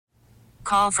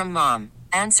Call from mom.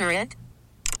 Answer it.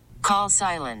 Call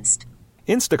silenced.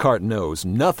 Instacart knows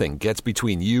nothing gets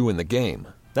between you and the game.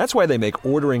 That's why they make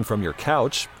ordering from your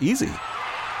couch easy.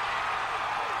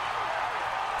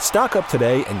 Stock up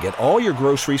today and get all your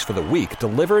groceries for the week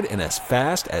delivered in as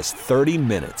fast as 30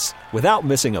 minutes without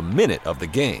missing a minute of the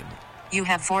game. You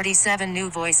have 47 new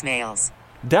voicemails.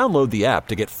 Download the app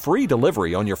to get free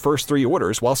delivery on your first 3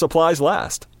 orders while supplies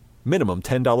last. Minimum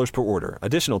 $10 per order.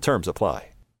 Additional terms apply.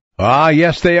 Ah,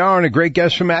 yes, they are. And a great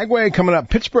guest from Agway coming up.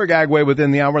 Pittsburgh Agway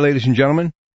within the hour, ladies and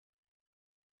gentlemen.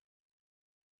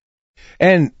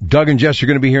 And Doug and Jess are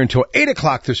going to be here until 8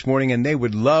 o'clock this morning, and they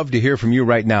would love to hear from you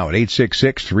right now at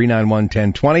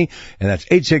 866-391-1020, and that's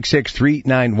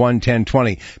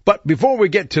 866-391-1020. But before we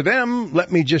get to them,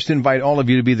 let me just invite all of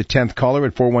you to be the 10th caller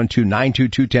at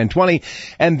 412-922-1020,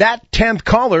 and that 10th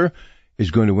caller is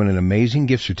going to win an amazing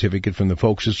gift certificate from the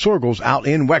folks at Sorgel's out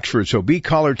in Wexford. So be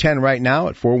caller 10 right now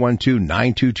at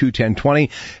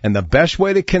 412-922-1020. And the best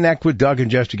way to connect with Doug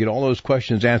and Jess to get all those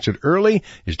questions answered early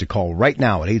is to call right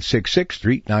now at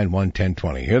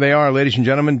 866-391-1020. Here they are, ladies and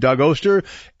gentlemen, Doug Oster,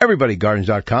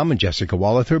 EverybodyGardens.com, and Jessica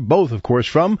Wolither, both, of course,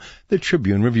 from the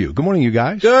Tribune Review. Good morning, you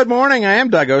guys. Good morning. I am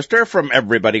Doug Oster from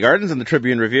Everybody Gardens and the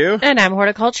Tribune Review. And I'm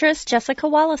horticulturist Jessica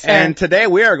Wolither. And today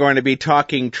we are going to be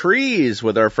talking trees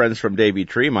with our friends from Davey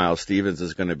Tree. Miles Stevens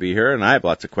is going to be here, and I have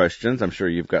lots of questions. I'm sure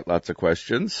you've got lots of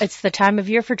questions. It's the time of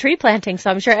year for tree planting, so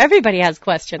I'm sure everybody has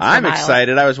questions. I'm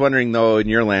excited. I was wondering, though, in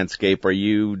your landscape, are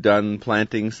you done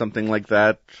planting something like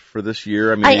that for this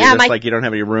year? I mean, like you don't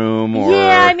have any room? Or...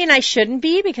 Yeah, I mean, I shouldn't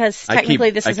be, because technically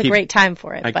this is a great time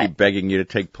for it. I keep begging you to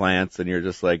take plants, and you're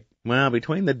just like, well,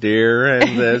 between the deer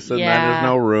and this and that, there's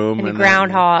no room. And the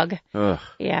groundhog.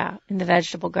 Yeah, in the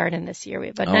vegetable garden this year, we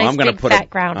have a nice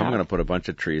fat groundhog. I'm going to put a bunch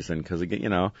of trees in because, you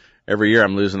know, every year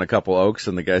I'm losing a couple oaks,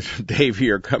 and the guys from Davey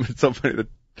are coming. So funny, the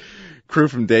crew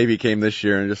from Davey came this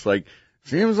year and just like,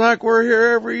 seems like we're here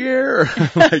every year.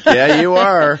 Like, yeah, you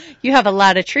are. You have a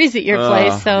lot of trees at your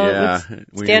place, so it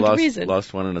would stand to reason. We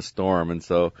lost one in a storm, and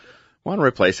so I want to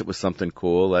replace it with something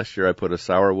cool. Last year I put a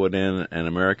sourwood in, an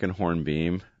American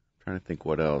hornbeam. Trying to think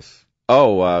what else.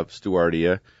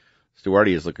 Stewardia.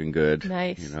 Stewardia is looking good.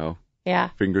 Nice. You know. Yeah.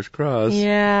 Fingers crossed.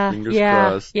 Yeah. Fingers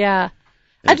crossed. Yeah.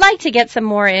 I'd like to get some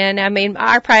more in. I mean,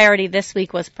 our priority this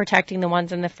week was protecting the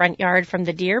ones in the front yard from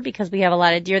the deer, because we have a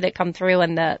lot of deer that come through,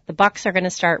 and the bucks are going to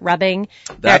start rubbing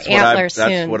their antlers soon.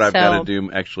 That's what I've got to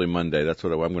do actually Monday. That's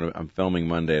what I'm filming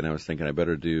Monday, and I was thinking I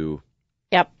better do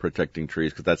protecting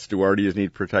trees, because that Stewardias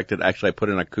need protected. Actually, I put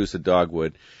in a Coosa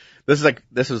dogwood.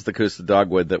 This was the Coosa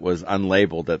dogwood that was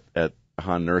unlabeled at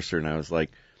Han Nursery, and I was like,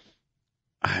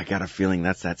 I got a feeling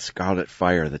that's that Scarlet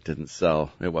Fire that didn't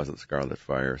sell. It wasn't Scarlet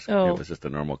Fire. It was just a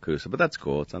normal Coosa, but that's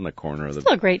cool. It's on the corner of the...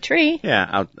 Still a great tree.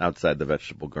 Yeah, outside the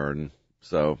vegetable garden.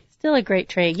 So... Still a great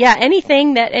tree. Yeah, any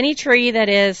tree that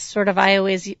is sort of, I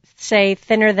always say,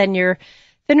 thinner than your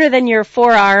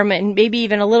forearm, and maybe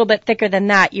even a little bit thicker than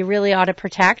that, you really ought to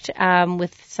protect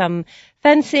with some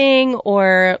fencing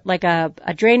or like a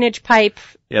drainage pipe,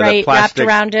 wrapped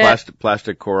around it.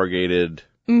 Plastic corrugated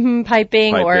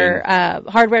piping or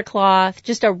hardware cloth,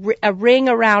 just a ring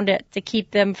around it to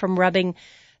keep them from rubbing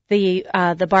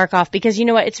the bark off, because you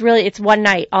know what, it's one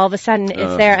night, all of a sudden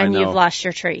it's there and you've lost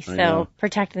your tree. So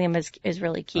protecting them is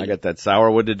really key. I got that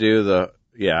sourwood to do.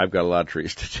 I've got a lot of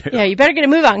trees to do. Yeah, you better get a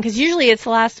move on, because usually it's the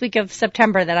last week of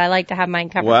September that I like to have mine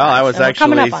covered. Well, I was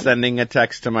actually sending a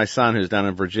text to my son who's down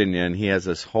in Virginia, and he has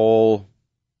this whole,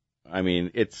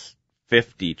 it's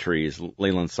 50 trees,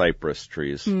 Leland cypress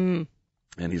trees. And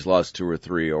he's lost 2 or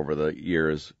 3 over the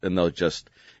years, and they'll just,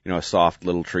 a soft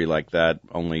little tree like that,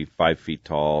 only 5 feet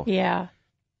tall. Yeah.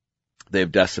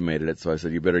 They've decimated it, so I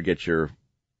said, you better get your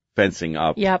fencing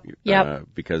up. Yep.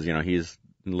 Because, he's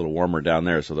a little warmer down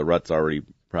there, so the rut's already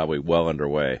probably well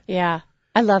underway. Yeah.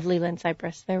 I love Leland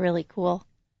cypress. They're really cool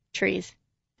trees.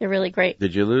 They're really great.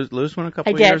 Did you lose one a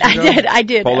couple of years ago? I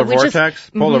did. Polar vortex?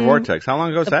 Polar vortex. How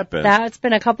long ago has that been? It's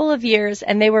been a couple of years,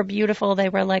 and they were beautiful. They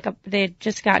were they had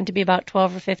just gotten to be about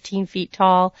 12 or 15 feet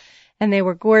tall, and they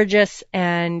were gorgeous,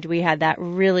 and we had that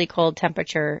really cold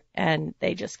temperature, and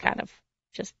they just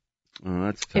oh,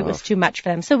 that's tough. It was too much for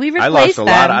them. So we replaced them.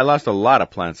 I lost a lot of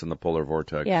plants in the polar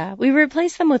vortex. Yeah. We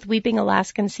replaced them with weeping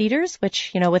Alaskan cedars,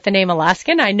 which, with the name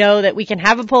Alaskan, I know that we can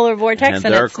have a polar vortex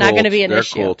and it's not going to be an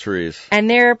issue. They're cool trees. And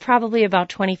they're probably about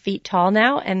 20 feet tall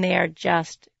now, and they are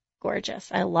just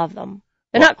gorgeous. I love them.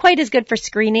 They're not quite as good for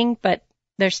screening, but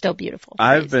they're still beautiful.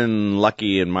 I've been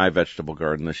lucky in my vegetable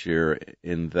garden this year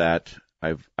in that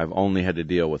I've only had to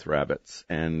deal with rabbits,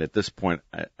 and at this point,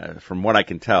 from what I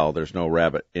can tell, there's no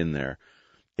rabbit in there.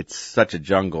 It's such a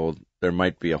jungle. There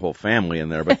might be a whole family in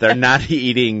there, but they're not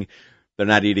eating they're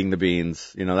not eating the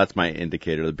beans. That's my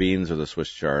indicator. The beans or the Swiss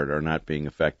chard are not being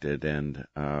affected. And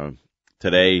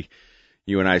today,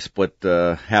 you and I split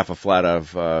half a flat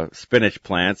of spinach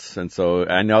plants, and so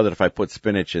I know that if I put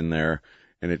spinach in there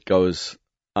and it goes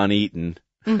uneaten,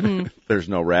 there's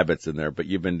no rabbits in there. But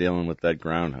you've been dealing with that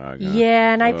groundhog. Huh?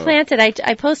 Yeah, and I planted.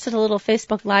 I posted a little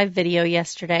Facebook Live video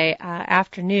yesterday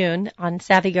afternoon on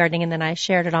Savvy Gardening, and then I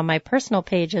shared it on my personal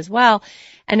page as well.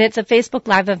 And it's a Facebook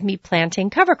Live of me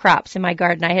planting cover crops in my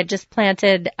garden. I had just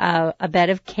planted a bed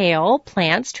of kale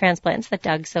plants, transplants that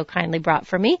Doug so kindly brought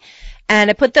for me. And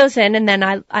I put those in, and then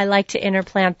I like to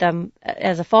interplant them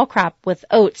as a fall crop with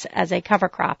oats as a cover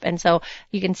crop. And so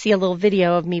you can see a little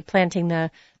video of me planting the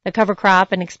cover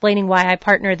crop and explaining why I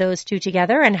partner those two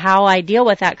together and how I deal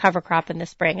with that cover crop in the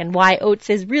spring and why oats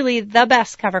is really the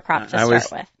best cover crop to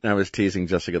start with. I was teasing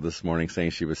Jessica this morning saying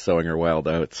she was sowing her wild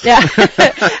oats. Yeah.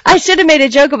 I should have made a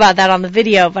joke about that on the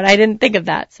video, but I didn't think of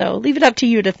that. So leave it up to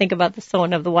you to think about the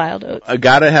sowing of the wild oats. I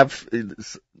gotta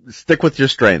stick with your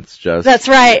strengths, Jess. That's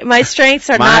right. My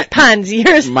strengths are not puns.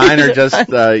 Yours. Mine are just,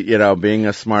 being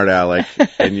a smart aleck,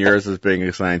 and yours is being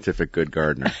a scientific good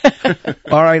gardener.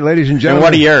 All right, ladies and gentlemen. And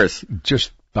what are yours?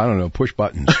 Just, I don't know, push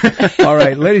buttons. All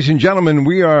right, ladies and gentlemen,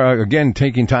 we are again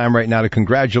taking time right now to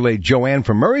congratulate Joanne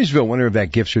from Murraysville, winner of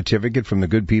that gift certificate from the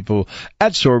good people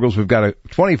at Sorgels. We've got a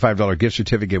 $25 gift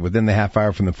certificate within the half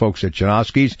hour from the folks at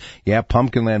Janoski's. Yeah,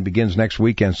 Pumpkinland begins next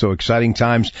weekend, so exciting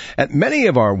times at many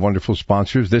of our wonderful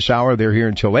sponsors. This hour, they're here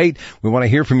until 8. We want to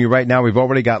hear from you right now. We've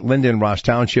already got Linda in Ross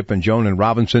Township and Joan in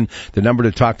Robinson. The number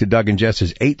to talk to Doug and Jess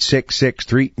is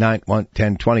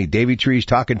 866-391-1020. Davey Tree's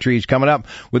Talking Trees coming up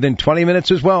within 20 minutes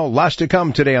as well. Lots to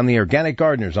come today on the Organic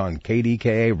Gardeners on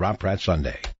KDKA Rock Rat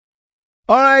Sunday.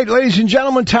 All right, ladies and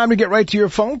gentlemen, time to get right to your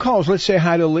phone calls. Let's say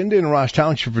hi to Linda in Ross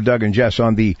Township for Doug and Jess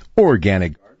on the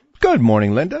Organic Garden. Good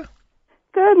morning, Linda.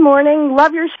 Good morning.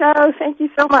 Love your show. Thank you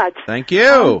so much. Thank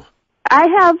you. I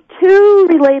have two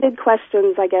related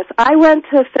questions, I guess. I went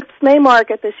to Phipps May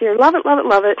Market this year. Love it, love it,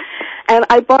 love it. And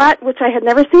I bought, which I had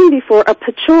never seen before, a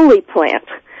patchouli plant.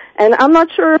 And I'm not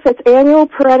sure if it's annual,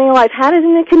 perennial. I've had it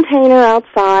in a container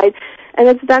outside, and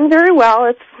it's done very well.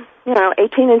 It's,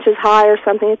 18 inches high or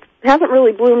something. It hasn't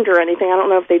really bloomed or anything. I don't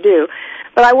know if they do.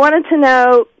 But I wanted to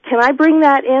know, can I bring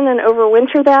that in and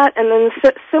overwinter that? And then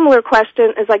the similar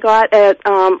question is I got at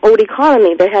Old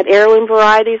Economy. They had heirloom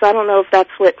varieties. I don't know if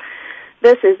that's what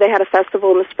this is. They had a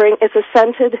festival in the spring. It's a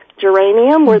scented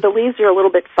geranium where the leaves are a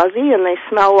little bit fuzzy and they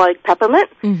smell like peppermint.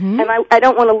 Mm-hmm. And I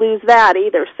don't want to lose that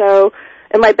either. So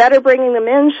am I better bringing them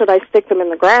in? Should I stick them in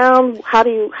the ground? How do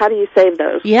you save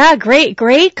those? Yeah, great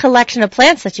collection of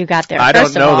plants that you got there. I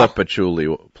don't know the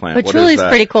patchouli plant. Patchouli is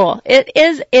pretty cool. It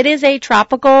is a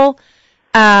tropical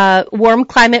warm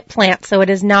climate plant, so it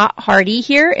is not hardy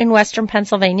here in western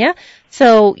Pennsylvania.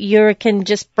 So you can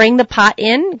just bring the pot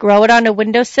in, grow it on a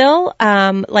windowsill,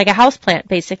 like a house plant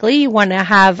basically. You want to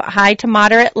have high to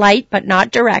moderate light, but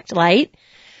not direct light.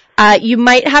 You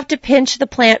might have to pinch the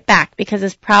plant back because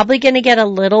it's probably going to get a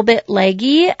little bit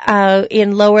leggy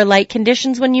in lower light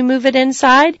conditions when you move it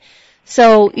inside.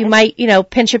 So you might,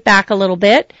 pinch it back a little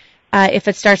bit if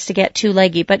it starts to get too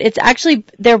leggy. But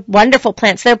they're wonderful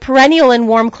plants. They're perennial in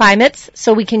warm climates,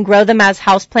 so we can grow them as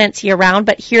house plants year round.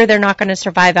 But here they're not going to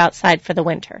survive outside for the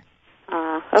winter.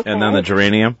 Okay. And then the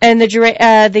geranium? And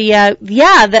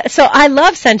so I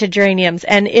love scented geraniums,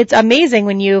 and it's amazing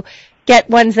when you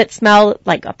get ones that smell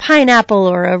like a pineapple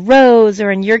or a rose, or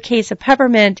in your case, a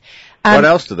peppermint. What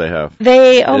else do they have? Is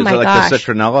it like the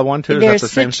citronella one too? Is that the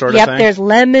same sort of thing? Yep, there's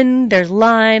lemon, there's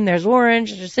lime, there's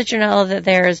orange, there's citronella,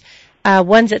 there's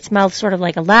ones that smell sort of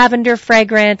like a lavender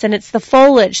fragrance, and it's the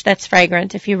foliage that's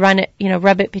fragrant if you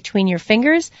rub it between your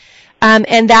fingers.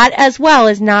 And that as well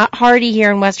is not hardy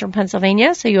here in western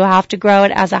Pennsylvania, so you'll have to grow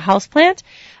it as a houseplant.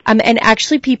 And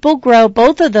actually people grow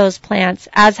both of those plants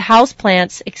as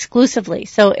houseplants exclusively.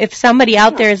 So if somebody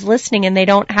out there is listening and they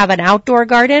don't have an outdoor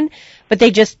garden, but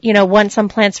they just, want some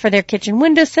plants for their kitchen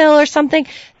windowsill or something,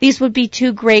 these would be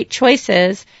two great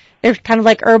choices. They're kind of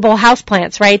like herbal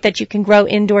houseplants, right, that you can grow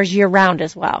indoors year round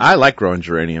as well. I like growing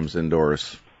geraniums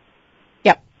indoors.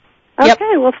 Yep.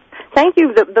 Okay, well, thank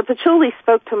you. The patchouli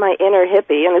spoke to my inner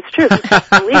hippie, and it's true.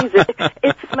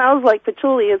 It smells like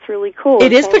patchouli. It's really cool.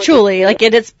 It is patchouli.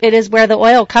 It is where the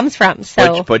oil comes from.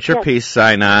 So put your peace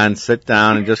sign on, sit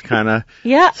down, and just kind of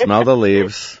smell the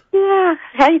leaves. Yeah.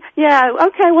 Hey. Yeah.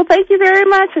 Okay. Well, thank you very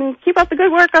much, and keep up the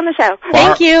good work on the show.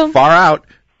 Thank you. Far out.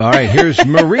 All right. Here's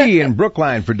Marie in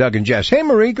Brookline for Doug and Jess. Hey,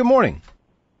 Marie. Good morning.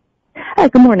 Hi,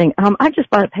 good morning. I just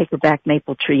bought a paperback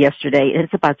maple tree yesterday, and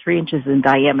it's about 3 inches in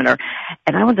diameter.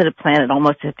 And I wanted to plant it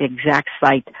almost at the exact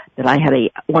site that I had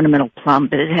a ornamental plum,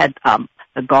 but it had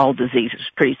the gall disease is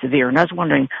pretty severe. And I was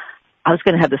wondering, I was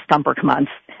going to have the stumper come on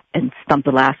and stump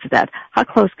the last of that. How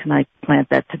close can I plant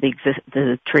that to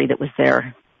the tree that was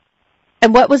there?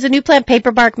 And what was the new plant?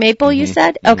 Paperbark maple, you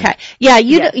said? Okay. Yeah,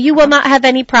 you will not have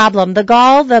any problem. The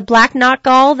gall, the black knot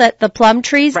gall that the plum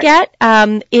trees get,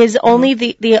 is only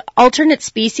the alternate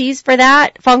species for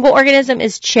that fungal organism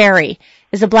is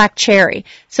a black cherry.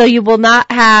 So you will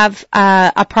not have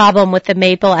a problem with the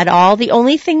maple at all. The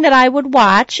only thing that I would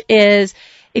watch is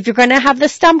if you're going to have the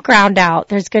stump ground out,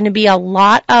 there's going to be a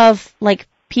lot of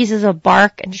pieces of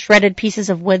bark and shredded pieces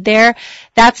of wood there.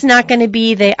 That's not going to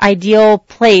be the ideal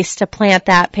place to plant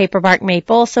that paperbark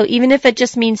maple. So even if it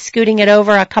just means scooting it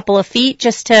over a couple of feet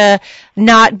just to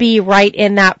not be right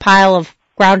in that pile of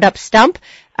ground up stump,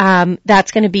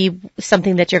 that's going to be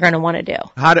something that you're going to want to do.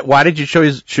 Why did you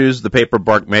choose the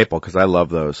paperbark maple? Because I love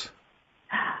those.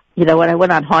 You know, when I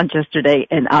went on Haunch yesterday,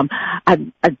 and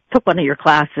I took one of your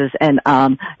classes, and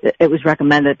it was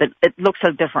recommended, but it looks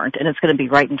so different, and it's going to be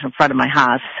right in front of my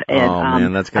house. And,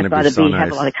 man, that's going to be so nice.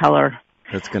 Have a lot of color.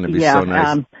 That's going to be so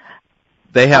nice.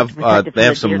 They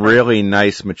have some really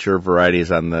nice mature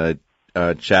varieties on the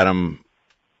Chatham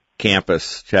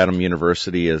campus. Chatham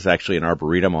University is actually an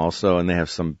arboretum also, and they have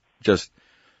some just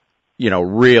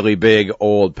really big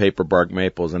old paperbark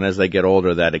maples. And as they get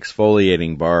older, that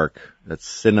exfoliating bark, that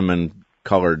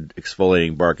cinnamon-colored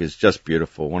exfoliating bark is just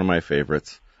beautiful. One of my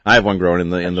favorites. I have one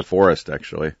growing in the forest,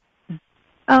 actually.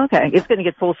 Oh, okay. It's going to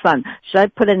get full sun. Should I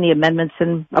put any amendments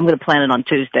in? I'm going to plant it on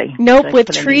Tuesday. Nope.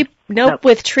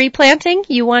 With tree planting,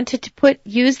 you wanted to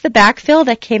use the backfill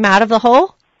that came out of the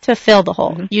hole to fill the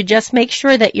hole. You just make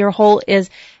sure that your hole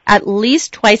is at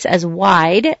least twice as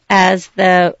wide as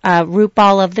the root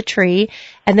ball of the tree,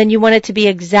 and then you want it to be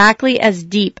exactly as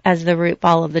deep as the root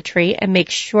ball of the tree, and make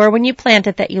sure when you plant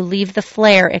it that you leave the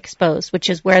flare exposed,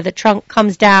 which is where the trunk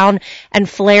comes down and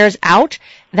flares out.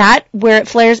 That, where it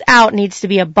flares out, needs to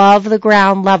be above the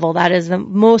ground level. That is the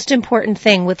most important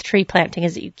thing with tree planting,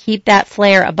 is that you keep that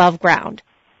flare above ground.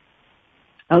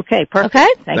 Okay, perfect. Okay?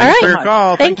 Thanks for your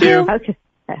call. Thank you. Okay.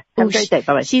 Have a great day.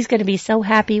 Bye-bye. She's going to be so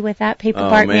happy with that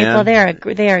paperbark maple. They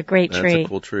are a great tree. That's a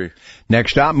cool tree.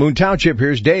 Next stop, Moon Township.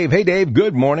 Here's Dave. Hey, Dave.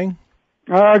 Good morning.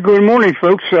 Good morning,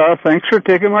 folks. Thanks for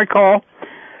taking my call.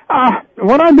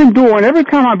 What I've been doing, every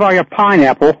time I buy a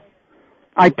pineapple,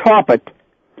 I top it,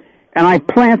 and I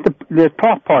plant the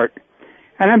top part.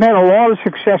 And I've had a lot of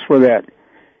success with that.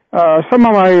 Some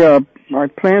of my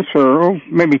plants are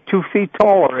maybe 2 feet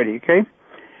tall already, okay?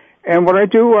 And what I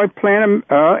do, I plant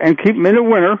them and keep them in the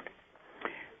winter.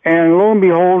 And lo and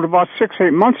behold, about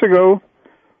 6-8 months ago,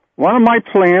 one of my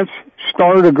plants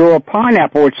started to grow a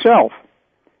pineapple itself.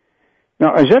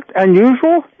 Now, is it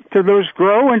unusual to those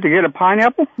grow and to get a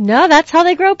pineapple? No, that's how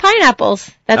they grow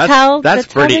pineapples. That's how they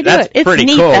do it. It's pretty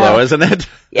neat, cool, though, isn't it?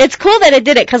 It's cool that it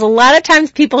did it, because a lot of times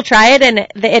people try it and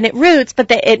it roots, but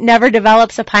it never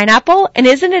develops a pineapple. And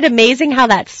isn't it amazing how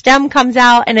that stem comes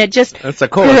out and it just grows a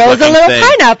little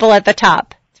pineapple at the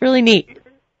top? It's really neat.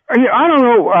 I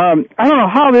don't know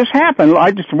how this happened.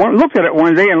 I just looked at it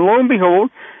one day, and lo and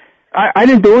behold, I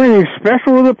didn't do anything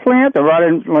special with the plant, or I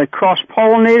didn't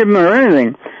cross-pollinate them or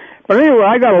anything. But anyway,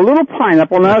 I got a little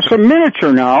pineapple. Now, it's a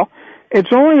miniature now. It's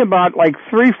only about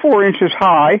 3-4 inches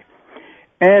high,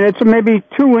 and it's maybe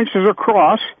 2 inches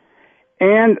across,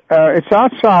 and it's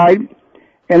outside,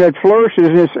 and it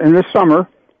flourishes in the summer.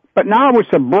 But now it's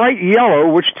a bright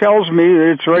yellow, which tells me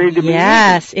that it's ready to be eaten.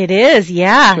 Yes, it is.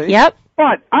 Yeah. See? Yep.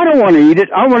 But I don't want to eat it.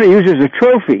 I want to use it as a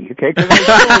trophy, okay?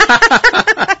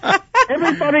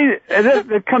 Everybody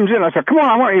that comes in, I say, come on,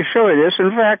 I want you to show you this.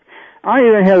 In fact, I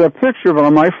even have a picture of it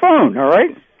on my phone, all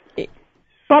right?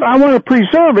 But I want to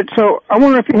preserve it, so I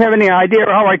wonder if you have any idea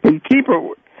how I can keep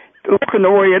it looking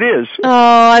the way it is. Oh,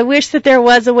 I wish that there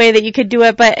was a way that you could do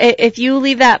it, but if you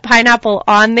leave that pineapple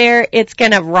on there, it's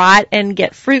going to rot and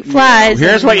get fruit flies.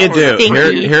 Here's what you do.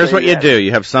 Here's what you do.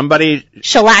 You have somebody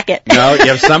shellac it. No, you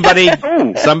have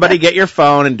somebody get your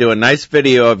phone and do a nice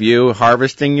video of you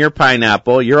harvesting your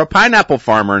pineapple. You're a pineapple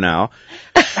farmer now.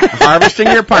 Harvesting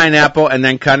your pineapple and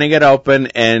then cutting it open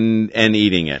and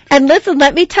eating it. And listen,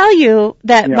 let me tell you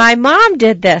that my mom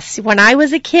did this when I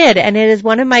was a kid, and it is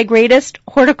one of my greatest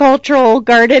horticultural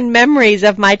garden memories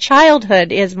of my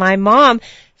childhood. Is my mom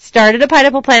started a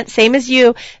pineapple plant, same as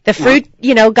you. The fruit,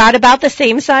 got about the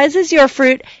same size as your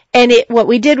fruit. And what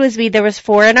we did was there was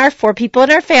four people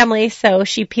in our family. So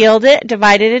she peeled it,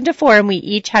 divided it into 4, and we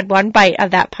each had one bite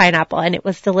of that pineapple, and it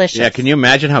was delicious. Yeah, can you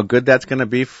imagine how good that's going to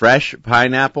be? Fresh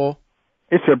pineapple.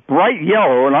 it's a bright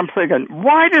yellow, and I'm thinking,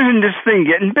 why isn't this thing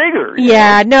getting bigger?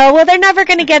 Yeah, no, well, they're never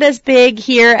going to get as big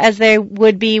here as they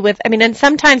would be with, and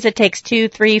sometimes it takes 2,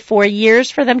 3, 4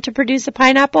 years for them to produce a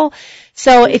pineapple.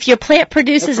 So if your plant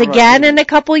produces again in a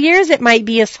couple years, it might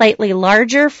be a slightly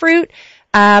larger fruit.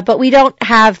 But we don't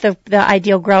have the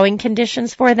ideal growing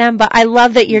conditions for them. But I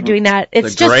love that you're doing that.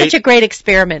 It's just such a great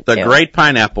experiment. The great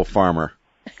pineapple farmer.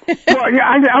 Well, yeah,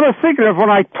 I was thinking of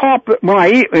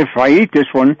if I eat this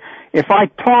one, if I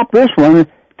top this one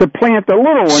to plant the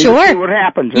little one to see what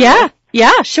happens. Yeah,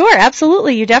 sure,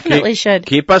 absolutely. You definitely should.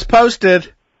 Keep us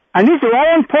posted. And these are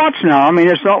all in pots now.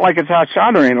 It's not like it's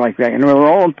outside or anything like that. They're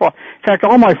all in pots. In fact,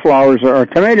 all my flowers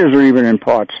tomatoes are even in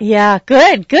pots. Yeah,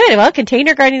 good. Well,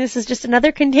 container gardening, this is just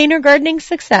another container gardening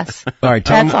success. All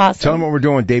right, awesome. Tell them what we're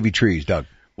doing with Davey Trees, Doug.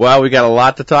 Well, we got a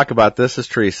lot to talk about. This is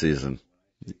tree season.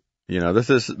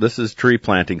 This is tree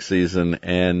planting season,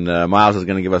 and Miles is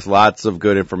going to give us lots of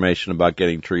good information about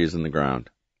getting trees in the ground.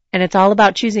 And it's all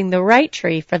about choosing the right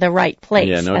tree for the right place.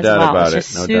 Yeah, no doubt about it.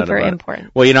 It's just super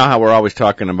important. Well, you know how we're always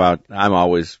talking about, I'm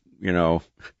always,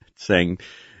 saying,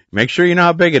 make sure you know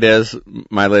how big it is.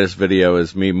 My latest video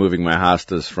is me moving my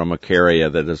hostas from a caria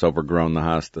that has overgrown the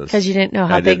hostas. Because you didn't know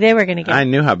how big they were going to get. I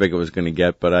knew how big it was going to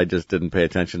get, but I just didn't pay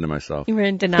attention to myself. You were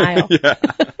in denial. Yeah.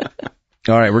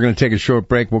 All right, we're going to take a short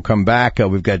break. We'll come back.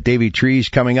 We've got Davey Trees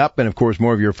coming up, and, of course,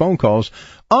 more of your phone calls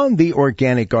on the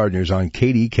Organic Gardeners on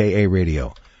KDKA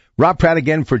Radio. Rob Pratt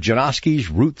again for Janoski's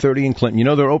Route 30 in Clinton.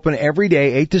 They're open every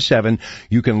day, 8 to 7.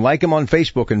 You can like them on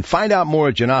Facebook and find out more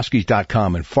at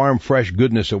janoskis.com. And farm fresh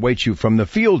goodness awaits you from the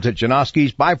fields at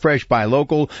Janoski's. Buy fresh, buy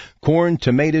local. Corn,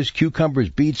 tomatoes,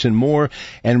 cucumbers, beets, and more.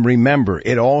 And remember,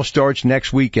 it all starts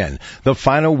next weekend. The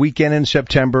final weekend in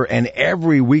September and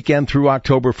every weekend through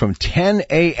October from 10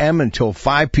 a.m. until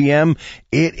 5 p.m.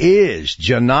 It is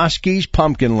Janoski's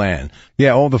Pumpkin Land.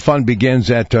 Yeah, all the fun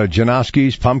begins at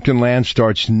Janoski's. Pumpkin Land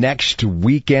starts next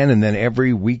weekend and then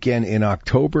every weekend in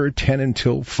October, 10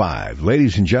 until 5.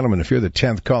 Ladies and gentlemen, if you're the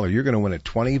 10th caller, you're going to win a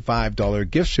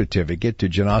 $25 gift certificate to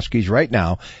Janoski's right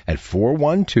now at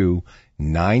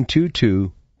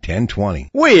 412-922-1020.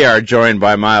 We are joined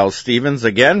by Miles Stevens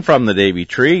again from the Davey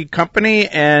Tree Company.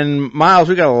 And Miles,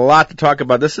 we got a lot to talk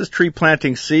about. This is tree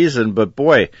planting season, but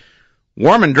boy,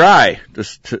 warm and dry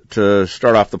to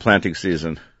start off the planting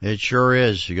season. It sure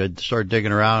is. You got to start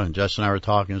digging around, and Jess and I were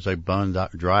talking. It's like bone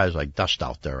dry. It's like dust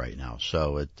out there right now.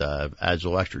 So it adds a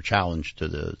little extra challenge to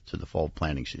the fall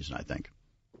planting season, I think.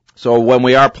 So when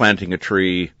we are planting a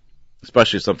tree,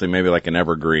 especially something maybe like an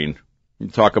evergreen, you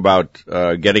talk about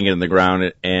getting it in the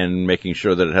ground and making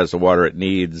sure that it has the water it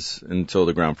needs until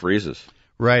the ground freezes.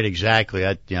 Right, exactly.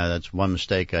 That's one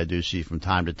mistake I do see from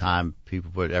time to time.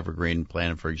 People put evergreen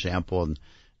planting, for example, and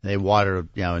they water,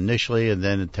 initially, and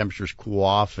then the temperatures cool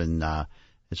off, and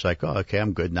it's like, oh, okay,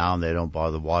 I'm good now, and they don't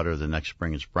bother the water. The next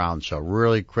spring it's brown. So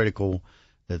really critical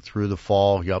that through the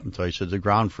fall, up until you said the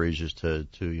ground freezes, to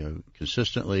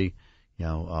consistently,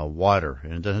 water.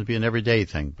 And it doesn't have to be an everyday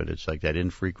thing, but it's like that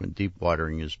infrequent deep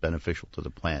watering is beneficial to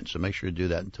the plant. So make sure you do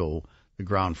that until the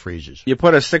ground freezes. You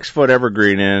put a 6-foot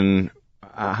evergreen in.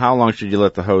 How long should you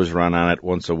let the hose run on it?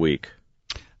 Once a week?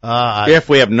 If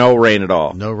we have no rain at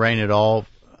all. No rain at all.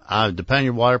 Depending on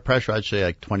your water pressure, I'd say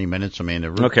like 20 minutes.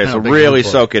 Okay, so really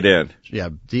soak it in. Yeah,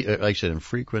 like I said,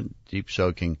 infrequent deep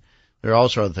soaking. There are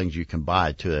also other things you can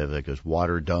buy too. They have like those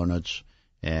water donuts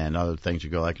and other things that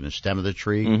go like in the stem of the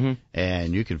tree.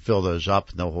 And you can fill those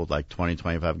up, and they'll hold like 20,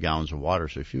 25 gallons of water.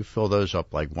 So if you fill those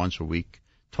up like once a week,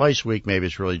 twice a week, maybe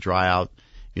it's really dry out,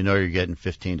 you're getting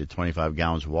 15 to 25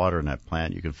 gallons of water in that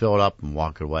plant. You can fill it up and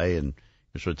walk away, and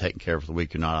you're sort of taking care of it for the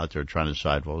week. You're not out there trying to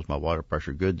decide, well, is my water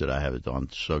pressure good? Did I have it on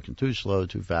soaking too slow,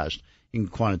 too fast? You can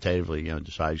quantitatively,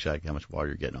 decide exactly how much water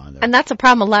you're getting on there. And that's a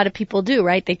problem a lot of people do,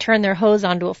 right? They turn their hose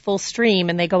onto a full stream,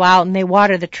 and they go out and they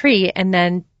water the tree, and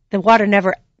then the water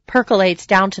never percolates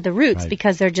down to the roots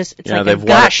because they're just, it's like a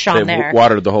gush on there. They've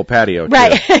watered the whole patio, too.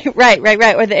 Right.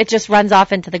 Or it just runs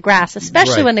off into the grass,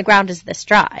 especially when the ground is this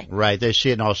dry. Right. They see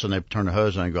it, and all of a sudden they turn the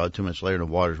hose on and go out 2 minutes later, and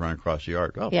the water's running across the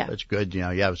yard. Oh, yeah. That's good.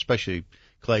 Especially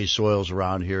clay soils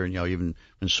around here, and, even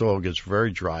when soil gets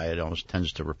very dry, it almost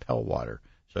tends to repel water.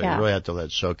 So you really have to let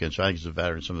it soak in. So I think it's a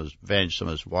veteran, some of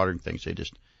those watering things, it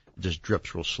just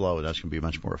drips real slow, and that's going to be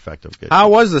much more effective. How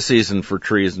was the season for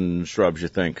trees and shrubs, you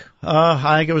think?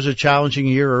 I think it was a challenging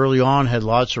year early on, had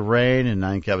lots of rain, and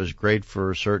I think that was great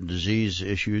for certain disease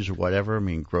issues or whatever.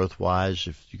 Growth-wise,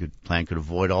 if plant could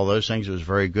avoid all those things, it was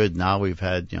very good. Now we've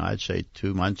had, I'd say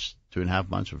 2.5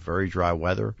 months of very dry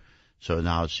weather. So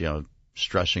now it's,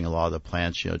 stressing a lot of the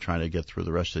plants, trying to get through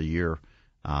the rest of the year.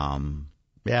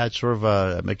 Yeah, it's sort of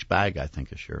a mixed bag, I think,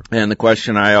 this year. And the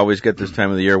question I always get this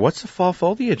time of the year, what's the fall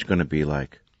foliage going to be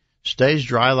like? Stays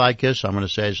dry like this, I'm going to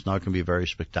say it's not going to be very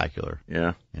spectacular.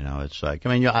 Yeah. You know, it's like, I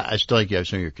mean, I still think you have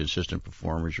some of your consistent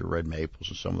performers, your red maples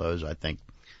and some of those, I think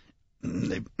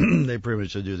they pretty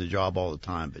much do the job all the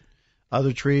time. But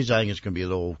other trees, I think it's going to be a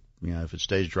little, you know, if it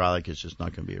stays dry like it's just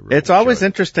not going to be a real It's always show.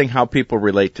 interesting how people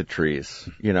relate to trees.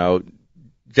 You know,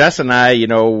 Jess and I, you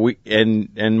know, we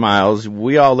and Miles,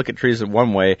 we all look at trees in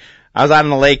one way. I was out on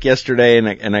the lake yesterday,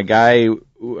 and a guy, I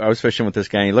was fishing with this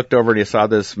guy, and he looked over and he saw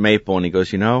this maple, and he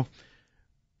goes, you know,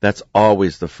 that's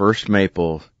always the first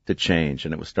maple to change,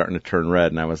 and it was starting to turn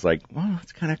red, and I was like, well,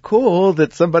 it's kind of cool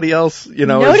that somebody else, you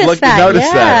know, noticed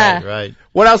that. Right.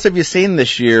 What else have you seen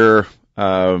this year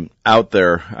out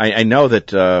there? I know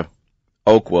that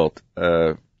oak wilt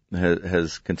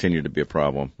has continued to be a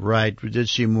problem. Right. We did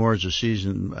see more as the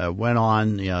season went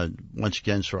on. You know, once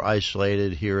again, sort of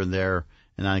isolated here and there.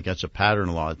 And I think that's a pattern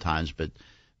a lot of times. But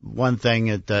one thing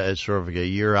that is sort of a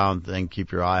year-round thing,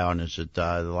 keep your eye on, is that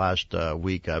the last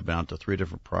week I've been out to 3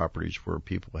 different properties where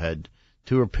people had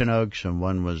 2 are pin oaks and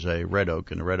 1 was a red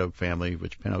oak. And the red oak family,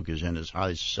 which pin oak is in, is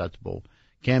highly susceptible,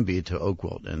 can be, to oak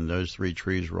wilt. And those 3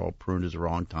 trees were all pruned at the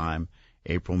wrong time,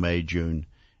 April, May, June,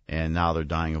 and now they're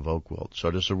dying of oak wilt.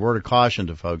 So just a word of caution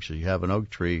to folks, if you have an oak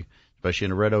tree, especially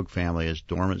in a red oak family, it's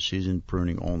dormant season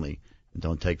pruning only. And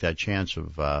don't take that chance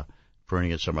of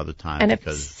pruning it some other time. And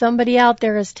if somebody out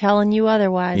there is telling you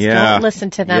otherwise, don't listen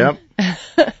to them.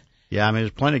 Yep. Yeah, I mean,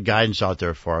 there's plenty of guidance out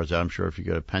there as far as that. I'm sure if you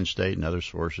go to Penn State and other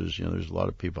sources, you know, there's a lot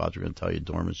of people out there going to tell you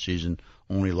dormant season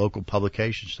only. Local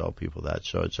publications tell people that.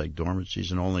 So it's like dormant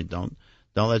season only. Don't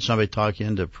let somebody talk you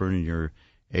into pruning your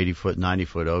 80-foot,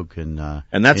 90-foot oak and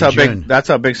that's how June. that's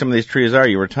how big some of these trees are.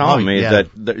 You were telling me that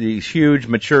these huge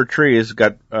mature trees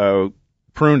got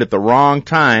pruned at the wrong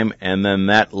time, and then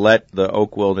that let the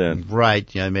oak wilt in.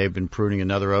 Right. Yeah, you may have been pruning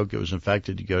another oak that was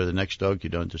infected. You go to the next oak, you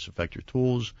don't disinfect your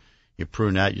tools. You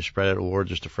prune that, you spread it, or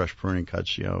just a fresh pruning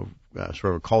cuts, you know,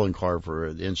 sort of a calling card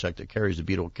for the insect that carries, the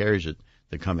beetle carries it,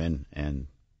 to come in and...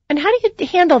 And how do you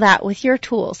handle that with your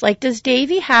tools? Like, does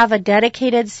Davey have a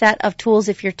dedicated set of tools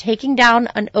if you're taking down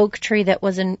an oak tree that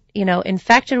was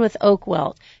infected with oak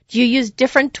wilt? Do you use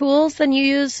different tools than you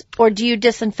use, or do you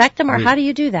disinfect them, or how do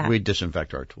you do that? We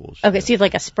disinfect our tools. Okay, so you have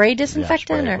like a spray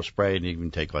disinfectant? Yeah, spray, and you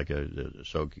can take like a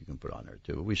soak you can put on there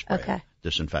too. But we spray,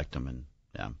 disinfect them, and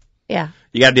yeah.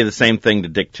 You got to do the same thing to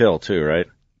Dick Till too, right?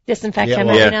 Disinfect him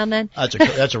every now and then. That's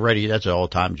an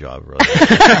all-time job, really.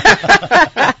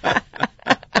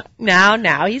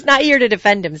 No, he's not here to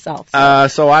defend himself.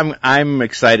 So I'm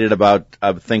excited about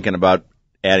thinking about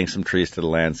adding some trees to the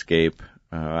landscape.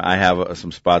 I have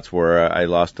some spots where I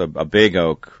lost a big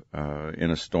oak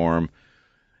in a storm,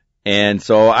 and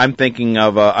so I'm thinking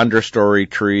of understory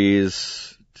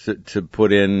trees to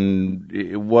put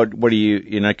in. What do you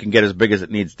it can get as big as it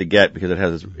needs to get because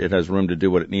it has room to do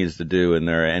what it needs to do. And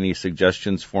there are any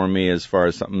suggestions for me as far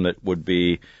as something that would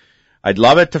be? I'd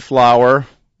love it to flower.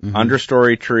 Mm-hmm.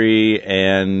 Understory tree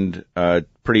and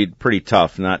pretty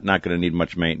tough. Not going to need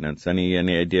much maintenance. Any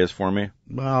ideas for me?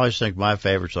 Well, I always think my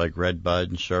favorites like redbud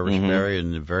and serviceberry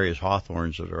and the various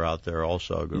hawthorns that are out there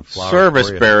also going to flower.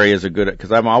 Serviceberry is a good because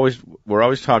we're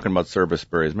always talking about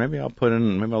serviceberries. Maybe I'll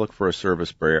look for a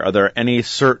serviceberry. Are there any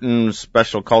certain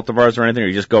special cultivars or anything, or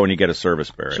you just go and you get a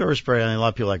serviceberry? Serviceberry, I mean, a lot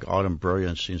of people like autumn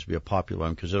brilliance seems to be a popular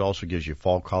one because it also gives you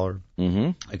fall color. Mm-hmm.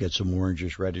 I get some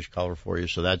orangish reddish color for you,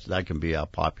 so that can be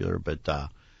popular. But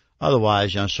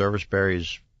otherwise, serviceberry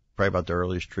is probably about the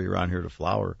earliest tree around here to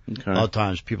flower. Okay. A lot of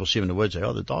times people see them in the woods and say,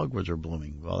 oh, the dogwoods are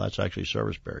blooming. Well, that's actually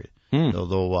serviceberry.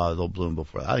 They'll bloom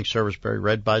before that. I think serviceberry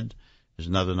redbud is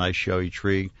another nice showy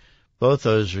tree. Both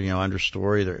those are,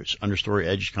 understory. There's understory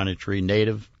edge kind of tree,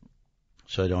 native,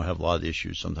 so they don't have a lot of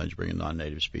issues sometimes bringing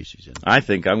non-native species in. I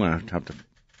think I'm going to have to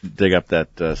dig up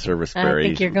that serviceberry. I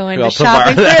think you're going to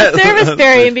shopping for a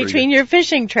serviceberry in between your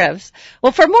fishing trips.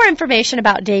 Well, for more information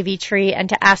about Davey Tree and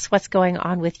to ask what's going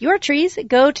on with your trees,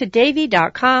 go to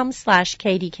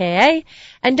davey.com/KDKA.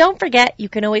 And don't forget, you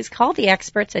can always call the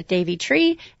experts at Davey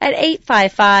Tree at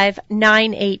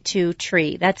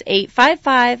 855-982-TREE. That's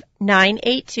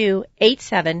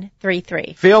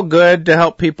 855-982-8733. Feel good to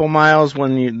help people, Miles,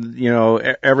 when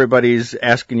everybody's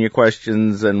asking you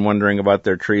questions and wondering about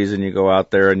their trees, and you go out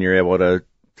there and you're able to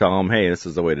tell them, hey, this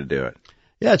is the way to do it.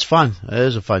 Yeah, it's fun. It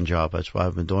is a fun job. That's why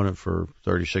I've been doing it for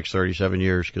 36, 37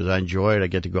 years, because I enjoy it. I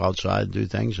get to go outside and do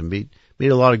things and meet a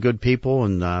lot of good people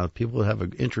and people that have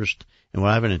an interest in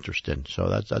what I have an interest in. So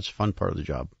that's a fun part of the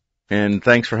job. And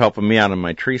thanks for helping me out on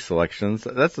my tree selections.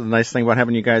 That's the nice thing about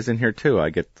having you guys in here too. I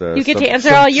get you get to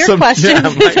answer all your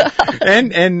questions. Yeah,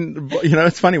 and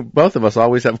it's funny. Both of us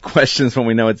always have questions when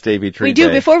we know it's Davey Tree We do.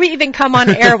 Day. Before we even come on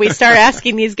air, we start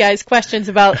asking these guys questions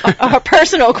about our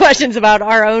personal questions about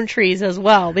our own trees as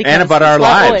well, and about our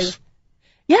lives.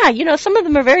 Yeah, some of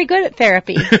them are very good at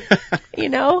therapy.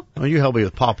 Well, you help me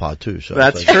with pawpaw too. So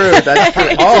that's true. That's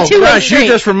true. Oh gosh, you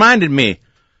just reminded me.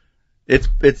 It's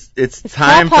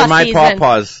time for my season.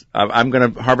 pawpaws. I'm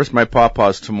going to harvest my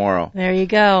pawpaws tomorrow. There you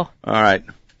go. All right.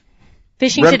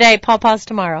 Fishing today, pawpaws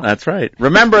tomorrow. That's right.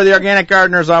 Remember, the organic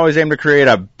gardeners always aim to create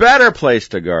a better place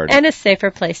to garden. And a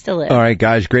safer place to live. All right,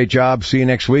 guys, great job. See you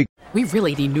next week. We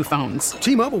really need new phones.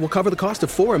 T-Mobile will cover the cost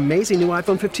of 4 amazing new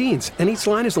iPhone 15s, and each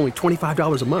line is only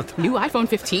 $25 a month. New iPhone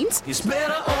 15s? It's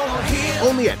better over here.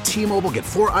 Only at T-Mobile, get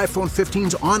 4 iPhone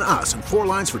 15s on us and 4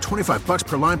 lines for $25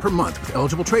 per line per month with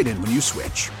eligible trade-in when you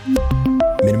switch.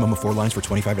 Minimum of 4 lines for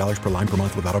 $25 per line per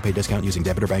month with autopay discount using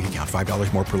debit or bank account.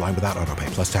 $5 more per line without autopay,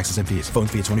 plus taxes and fees. Phone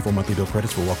fee at 24 monthly bill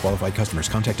credits for well-qualified customers.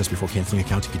 Contact us before canceling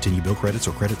account to continue bill credits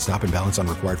or credit stop and balance on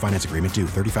required finance agreement due.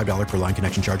 $35 per line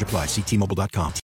connection charge applies. See T-Mobile.com.